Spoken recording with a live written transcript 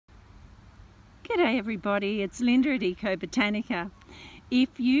G'day everybody, it's Linda at Eco Botanica.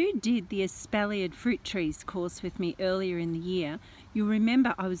 If you did the Espaliered fruit trees course with me earlier in the year, you'll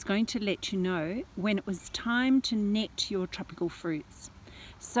remember I was going to let you know when it was time to net your tropical fruits.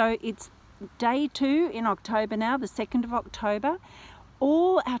 So it's day 2 in October now, the 2nd of October.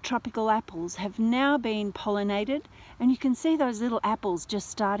 All our tropical apples have now been pollinated and you can see those little apples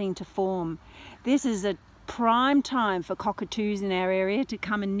just starting to form. This is a prime time for cockatoos in our area to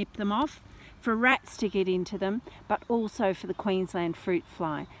come and nip them off, for rats to get into them, but also for the Queensland fruit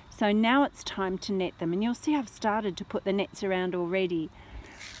fly. So now it's time to net them, and you'll see I've started to put the nets around already.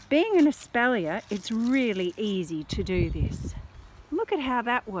 Being an espalier, it's really easy to do this. Look at how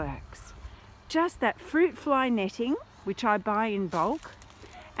that works. Just that fruit fly netting, which I buy in bulk,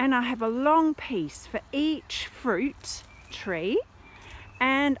 and I have a long piece for each fruit tree,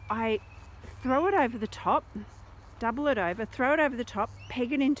 and I throw it over the top, double it over, throw it over the top,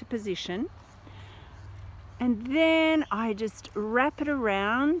 peg it into position, and then I just wrap it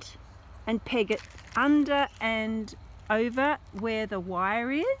around and peg it under and over where the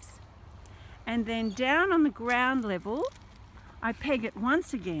wire is, and then down on the ground level I peg it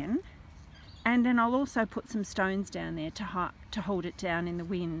once again, and then I'll also put some stones down there to hold it down in the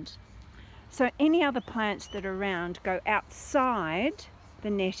wind. So any other plants that are around go outside the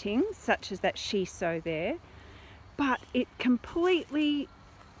netting, such as that shiso there, but it completely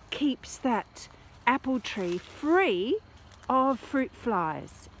keeps that apple tree free of fruit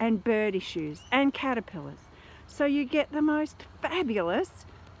flies and bird issues and caterpillars. So you get the most fabulous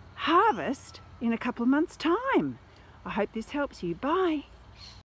harvest in a couple of months' time. I hope this helps you. Bye.